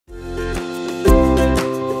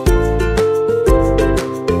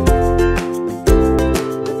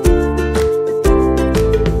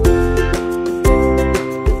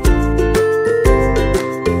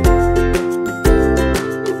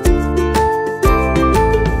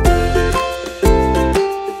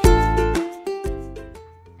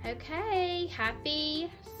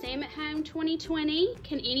balcony.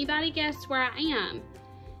 Can anybody guess where I am?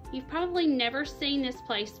 You've probably never seen this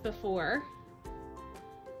place before,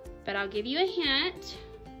 but I'll give you a hint.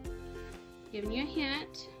 Giving you a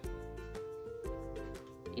hint.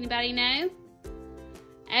 Anybody know?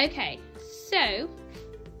 Okay, so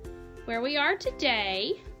where we are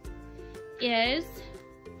today is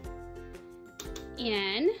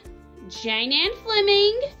in Jane Ann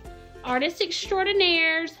Fleming, Artist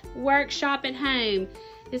Extraordinaire's workshop at home.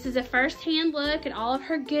 This is a first-hand look at all of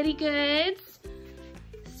her goody goods.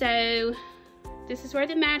 So this is where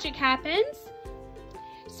the magic happens.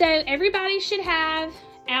 So everybody should have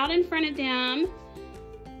out in front of them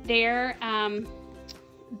their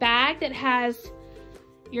bag that has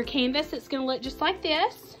your canvas that's going to look just like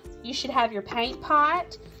this. You should have your paint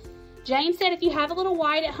pot. Jane said if you have a little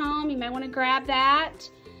white at home, you may want to grab that.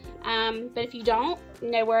 But if you don't,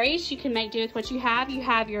 no worries. You can make do with what you have. You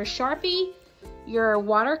have your Sharpie, your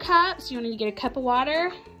water cups. You want to get a cup of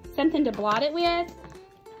water, something to blot it with,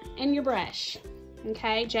 and your brush.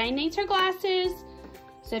 Okay, Jane needs her glasses.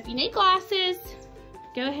 So if you need glasses,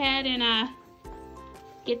 go ahead and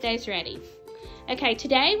get those ready. Okay,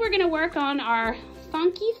 today we're going to work on our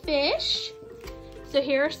funky fish. So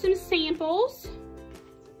here are some samples.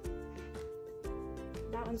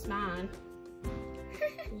 That one's mine.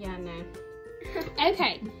 Yeah, I know.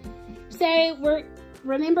 Okay, so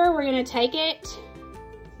remember we're going to take it.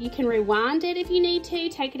 You can rewind it if you need to.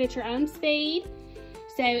 Take it at your own speed.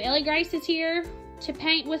 So Ellie Grace is here to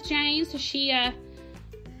paint with Jane, so she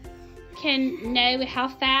can know how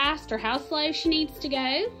fast or how slow she needs to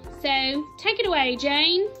go. So take it away,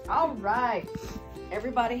 Jane. All right.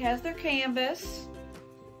 Everybody has their canvas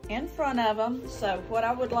in front of them. So what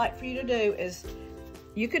I would like for you to do is,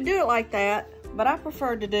 you could do it like that, but I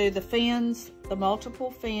prefer to do the fins, the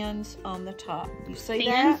multiple fins on the top. You see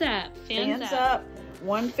that? Fins up. Fins up.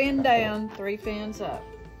 One fin down, 3 fins up.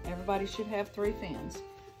 Everybody should have 3 fins.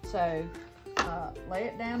 So lay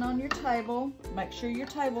it down on your table. Make sure your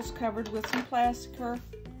table's covered with some plastic or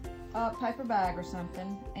paper bag or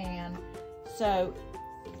something. And so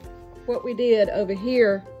what we did over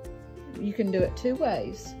here, you can do it 2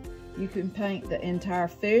 ways. You can paint the entire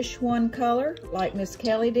fish one color like Miss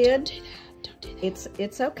Kelly did. Don't do that. Don't do that.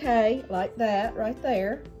 It's okay like that right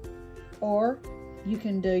there. Or you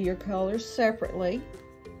can do your colors separately.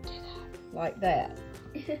 Do that. Like that.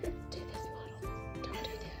 Do this, model. Don't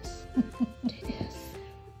do this. Do this.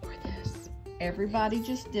 Or this. Everybody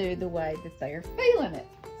just do the way that they're feeling it.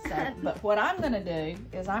 So, but what I'm going to do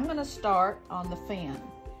is I'm going to start on the fin.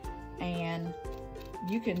 And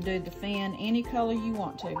you can do the fin any color you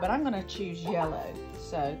want to, but I'm going to choose yellow.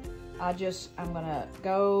 So I'm going to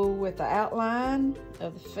go with the outline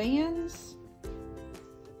of the fins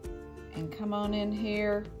and come on in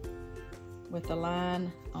here with the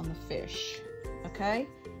line on the fish. Okay?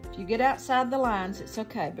 If you get outside the lines, it's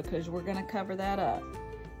okay because we're going to cover that up.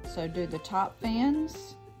 So do the top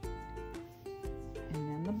fins and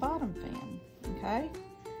then the bottom fin. Okay?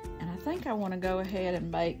 And I think I want to go ahead and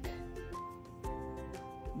make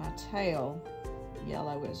my tail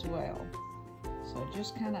yellow as well. So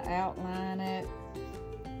just kind of outline it.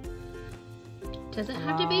 Doesn't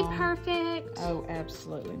have to be perfect. Oh,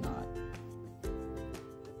 absolutely not.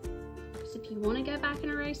 So if you want to go back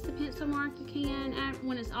and erase the pencil mark, you can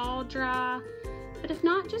when it's all dry. But if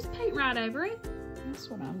not, just paint right over it. That's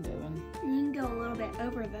what I'm doing. You can go a little bit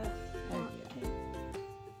over the font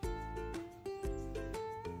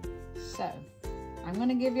too. So I'm going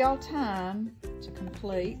to give y'all time to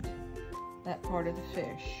complete that part of the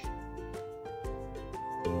fish.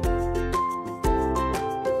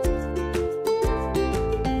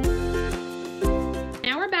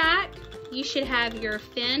 Now we're back. You should have your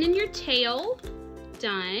fin and your tail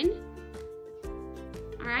done.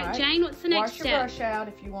 All right, Jane, what's the next step? Wash your brush out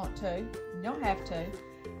if you want to. You don't have to.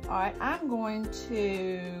 All right, I'm going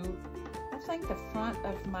to, I think the front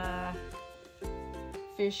of my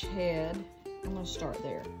fish head, I'm going to start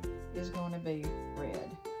there, is going to be red.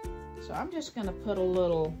 So I'm just going to put a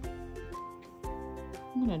little,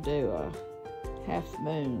 I'm going to do a half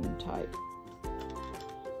moon type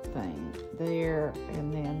thing there,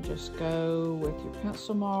 and then just go with your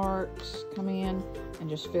pencil marks, come in and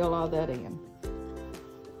just fill all that in.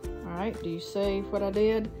 All right, do you see what I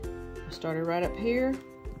did? I started right up here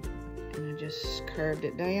and I just curved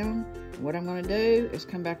it down. What I'm going to do is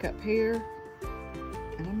come back up here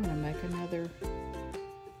and I'm going to make another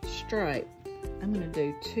stripe. I'm going to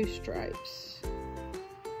do 2 stripes.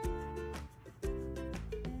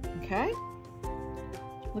 Okay?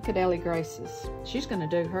 Look at Ellie Grace's. She's going to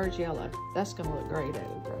do hers yellow. That's going to look great,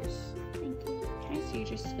 Ellie Grace. Thank you. Okay, so you're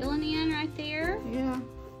just filling in right there. Yeah.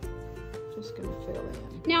 just gonna fill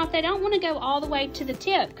in. Now, if they don't want to go all the way to the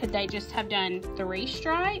tip, could they just have done 3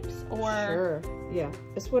 stripes? Or Sure, yeah,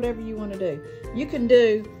 it's whatever you want to do. You can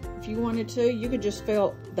do, if you wanted to, you could just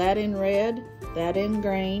fill that in red, that in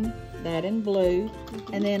green, that in blue,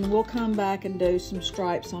 and then we'll come back and do some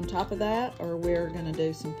stripes on top of that, or we're gonna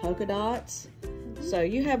do some polka dots. So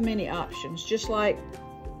you have many options, just like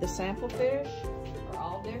the sample fish are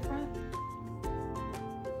all different.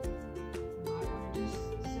 You might want to just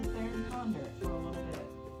sit there and ponder it for a little bit.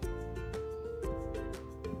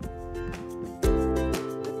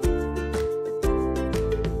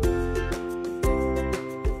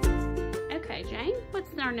 okay, Jane, what's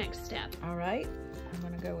our next step? All right, I'm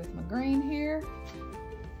gonna go with my green here.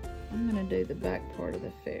 I'm gonna do the back part of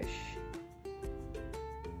the fish.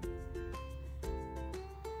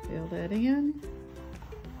 Fill that in.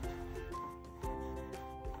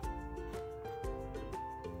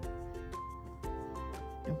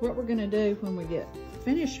 And what we're gonna do when we get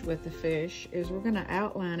finished with the fish is we're gonna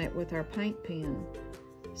outline it with our paint pen.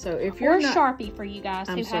 So if you're or not, Sharpie for you guys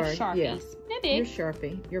who have Sharpies. Yeah. No your big.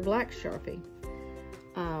 Sharpie, your black Sharpie.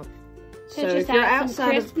 So just if you're add some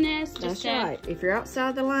outside of, crispness. that's right. If you're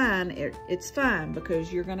outside the line, it's fine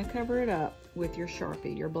because you're gonna cover it up with your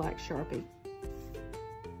Sharpie, your black Sharpie.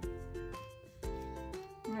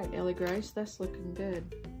 All right, Ellie Grace, that's looking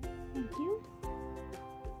good. Thank you.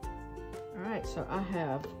 All right, so I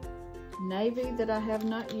have navy that I have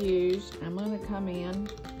not used. I'm gonna come in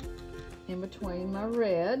between my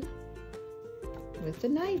red with the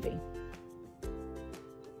navy.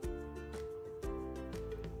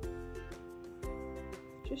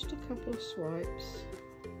 Just a couple of swipes.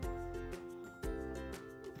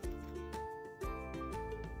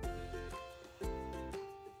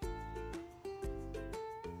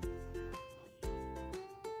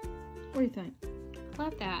 What do you think?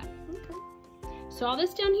 Love that. Okay. So all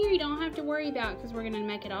this down here you don't have to worry about because we're going to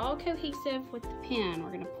make it all cohesive with the pen.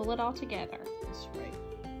 We're going to pull it all together. That's right.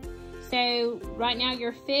 So right now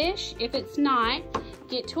your fish, if it's not,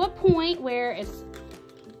 get to a point where it's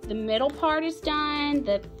the middle part is done,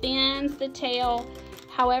 the fins, the tail,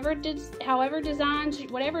 whatever designs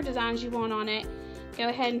you want on it, go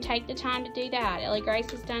ahead and take the time to do that. Ellie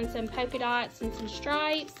Grace has done some polka dots and some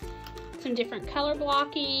stripes, some different color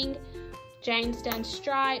blocking. Jane's done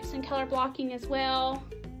stripes and color blocking as well.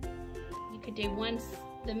 You could do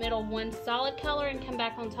the middle one solid color and come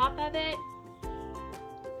back on top of it.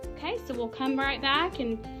 Okay, so we'll come right back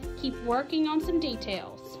and keep working on some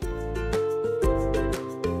details.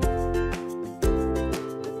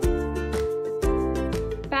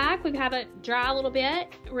 Back, we've had it dry a little bit.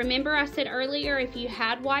 Remember I said earlier if you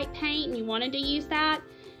had white paint and you wanted to use that,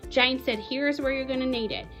 Jane said here's where you're gonna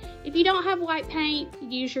need it. If you don't have white paint,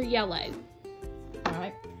 use your yellow. All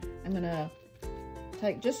right, I'm gonna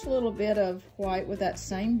take just a little bit of white with that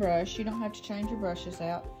same brush. You don't have to change your brushes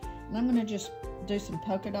out. And I'm gonna just do some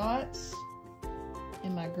polka dots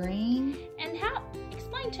in my green. And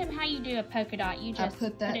explain to him how you do a polka dot. You just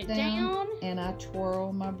put it down and I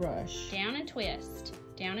twirl my brush. Down and twist,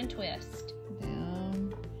 down and twist.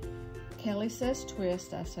 Down. Kelly says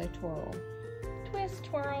twist, I say twirl. Twist,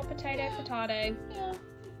 twirl, potato, potato. Yeah.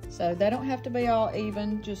 So they don't have to be all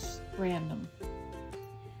even, just random.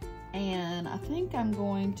 And I think I'm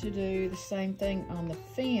going to do the same thing on the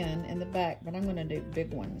fin in the back, but I'm going to do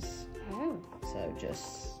big ones. Oh. So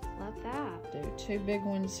just Love that. do 2 big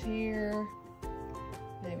ones here,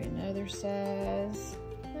 maybe another size.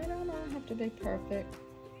 They don't all have to be perfect.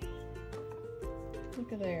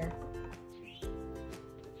 Look at there.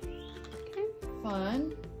 Okay.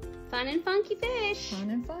 Fun. Fun and funky fish. Fun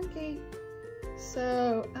and funky.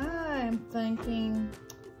 So I am thinking,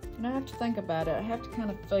 and I have to think about it. I have to kind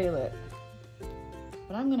of feel it.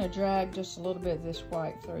 But I'm going to drag just a little bit of this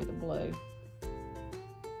white through the blue.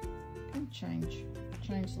 And change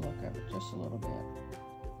the look of it just a little bit.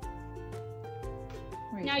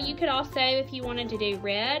 Now you could also, if you wanted to do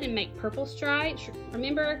red and make purple stripes,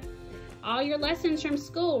 remember all your lessons from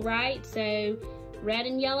school, right? So red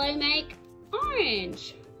and yellow make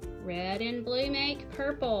orange. Red and blue make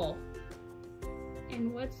purple.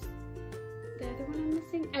 And what's the other one I'm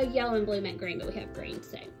missing? Oh, yellow and blue make green, but we have green,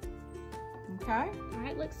 so. Okay. All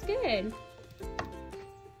right, looks good.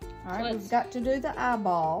 All right, we've got to do the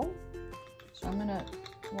eyeball. So I'm gonna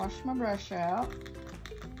wash my brush out.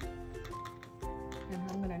 And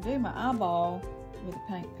I'm gonna do my eyeball with a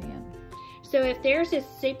paint pen. So if theirs is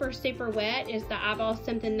super, super wet, is the eyeball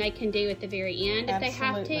something they can do at the very end if they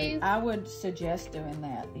have to? I would suggest doing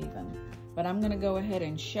that even. But I'm gonna go ahead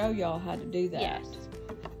and show y'all how to do that. Yes.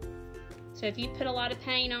 So if you put a lot of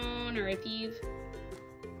paint on, or if you've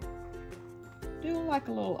do like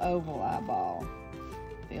a little oval eyeball.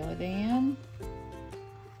 Fill it in.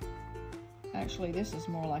 Actually, this is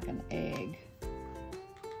more like an egg.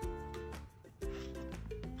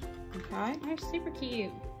 Okay. They're super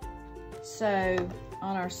cute. So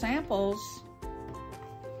on our samples,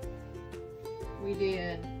 we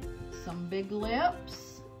did some big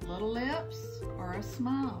lips, little lips, or a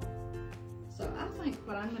smile. So I think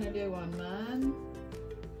what I'm going to do on mine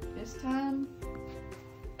this time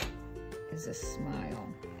is a smile.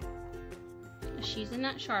 She's using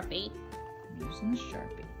that Sharpie. I'm using the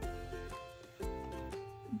Sharpie.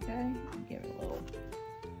 Okay, give it a little.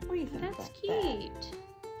 What do you think? That's about cute. that?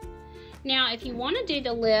 Now, if you want to do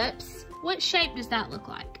the lips, what shape does that look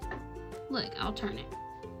like? Look, I'll turn it.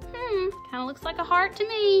 Kind of looks like a heart to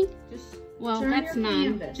me. Just Well, turn that's your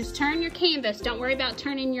mine. canvas. Just turn your canvas. Don't worry about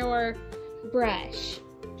turning your brush.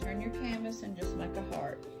 Turn your canvas and just make a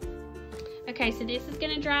heart. Okay, so this is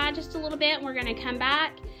going to dry just a little bit. And we're going to come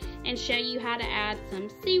back and show you how to add some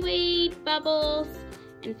seaweed, bubbles,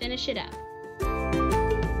 and finish it up.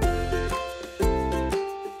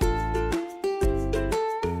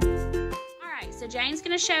 Alright, so Jane's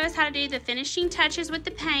going to show us how to do the finishing touches with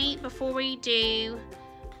the paint before we do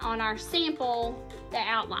on our sample the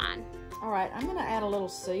outline. All right, I'm gonna add a little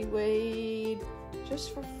seaweed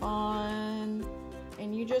just for fun.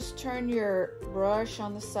 And you just turn your brush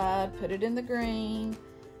on the side, put it in the green,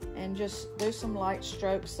 and just do some light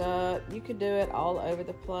strokes up. You could do it all over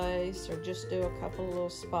the place or just do a couple of little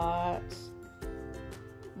spots.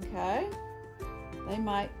 Okay? They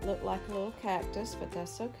might look like a little cactus, but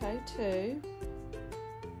that's okay too.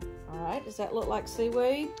 All right, does that look like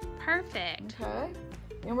seaweed? Perfect. Okay.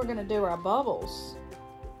 Then we're gonna do our bubbles.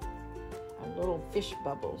 Our little fish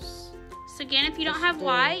bubbles. So again, if you don't have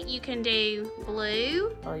white, you can do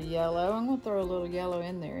blue. Or yellow. I'm gonna throw a little yellow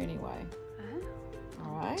in there anyway. Oh.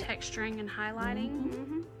 All right. Texturing and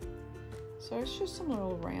highlighting. So it's just some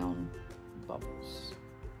little round bubbles.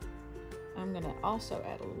 I'm gonna also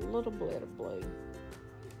add a little bit of blue.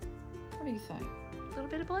 What do you think? A little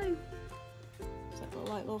bit of blue. Does that look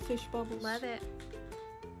like little fish bubbles? Love it.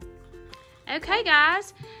 Okay,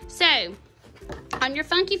 guys. So on your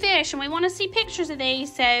funky fish, and we want to see pictures of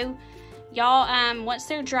these. So y'all, once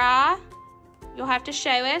they're dry, you'll have to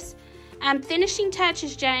show us. Finishing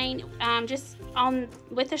touches, Jane, just on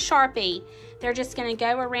with a Sharpie. They're just going to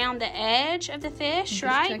go around the edge of the fish,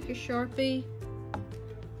 right? Take your Sharpie.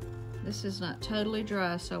 This is not totally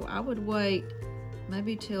dry, so I would wait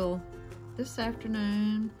maybe till this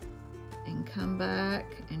afternoon and come back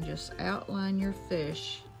and just outline your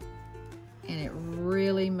fish, and it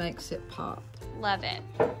really makes it pop. Love it.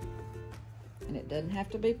 And it doesn't have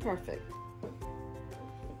to be perfect.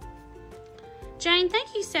 Jane,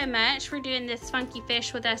 thank you so much for doing this funky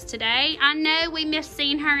fish with us today. I know we missed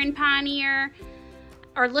seeing her in Pioneer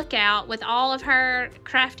or Lookout with all of her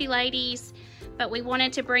crafty ladies, but we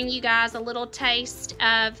wanted to bring you guys a little taste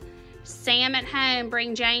of Sam at home,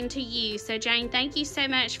 bring Jane to you. So Jane, thank you so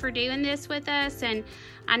much for doing this with us, and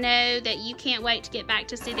I know that you can't wait to get back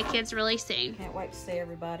to see the kids really soon. Can't wait to see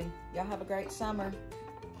everybody. Y'all have a great summer.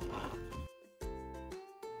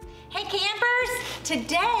 Hey campers,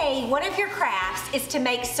 today one of your crafts is to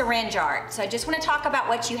make syringe art. So I just want to talk about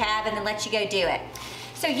what you have and then let you go do it.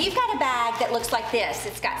 So you've got a bag that looks like this.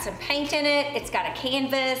 It's got some paint in it, it's got a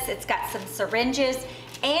canvas, it's got some syringes,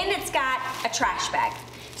 and it's got a trash bag.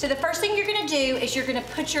 So the first thing you're gonna do is you're gonna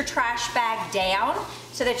put your trash bag down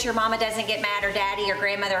so that your mama doesn't get mad, or daddy or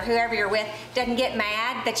grandmother or whoever you're with doesn't get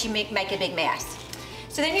mad that you make a big mess.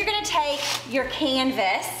 So then you're gonna take your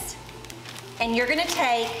canvas and you're gonna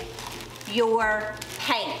take your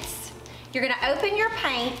paints. You're gonna open your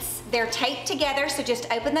paints. They're taped together, so just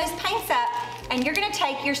open those paints up, and you're gonna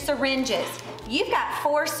take your syringes. You've got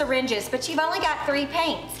 4 syringes, but you've only got 3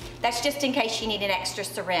 paints. That's just in case you need an extra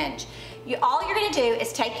syringe. All you're gonna do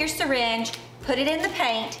is take your syringe, put it in the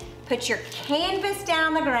paint, put your canvas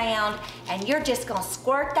down the ground, and you're just gonna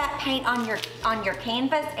squirt that paint on your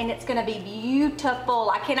canvas, and it's gonna be beautiful.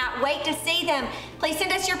 I cannot wait to see them. Please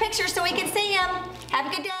send us your pictures so we can see them. Have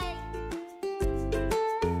a good day.